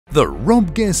The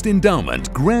Rob Guest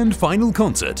Endowment Grand Final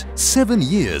Concert. 7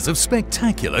 years of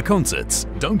spectacular concerts.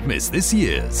 Don't miss this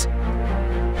year's.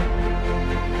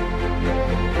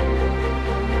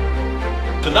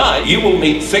 Tonight, you will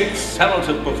meet 6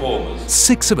 talented performers.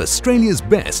 6 of Australia's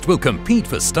best will compete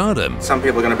for stardom. Some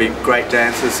people are going to be great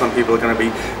dancers, some people are going to be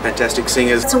fantastic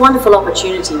singers. It's a wonderful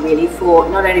opportunity really for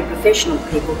not only professional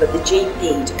people but the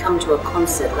GP to come to a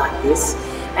concert like this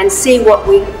and see what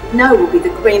we know will be the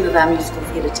cream of our musical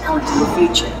theatre talent in the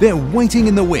future. They're waiting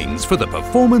in the wings for the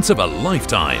performance of a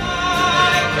lifetime.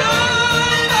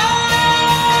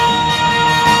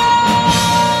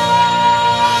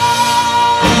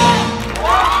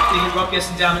 The Rob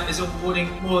Guest Endowment is awarding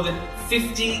more than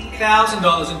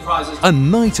 $50,000 in prizes. A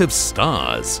night of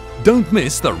stars. Don't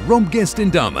miss the Rob Guest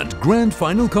Endowment Grand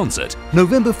Final Concert,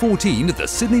 November 14 at the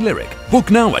Sydney Lyric.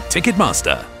 Book now at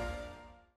Ticketmaster.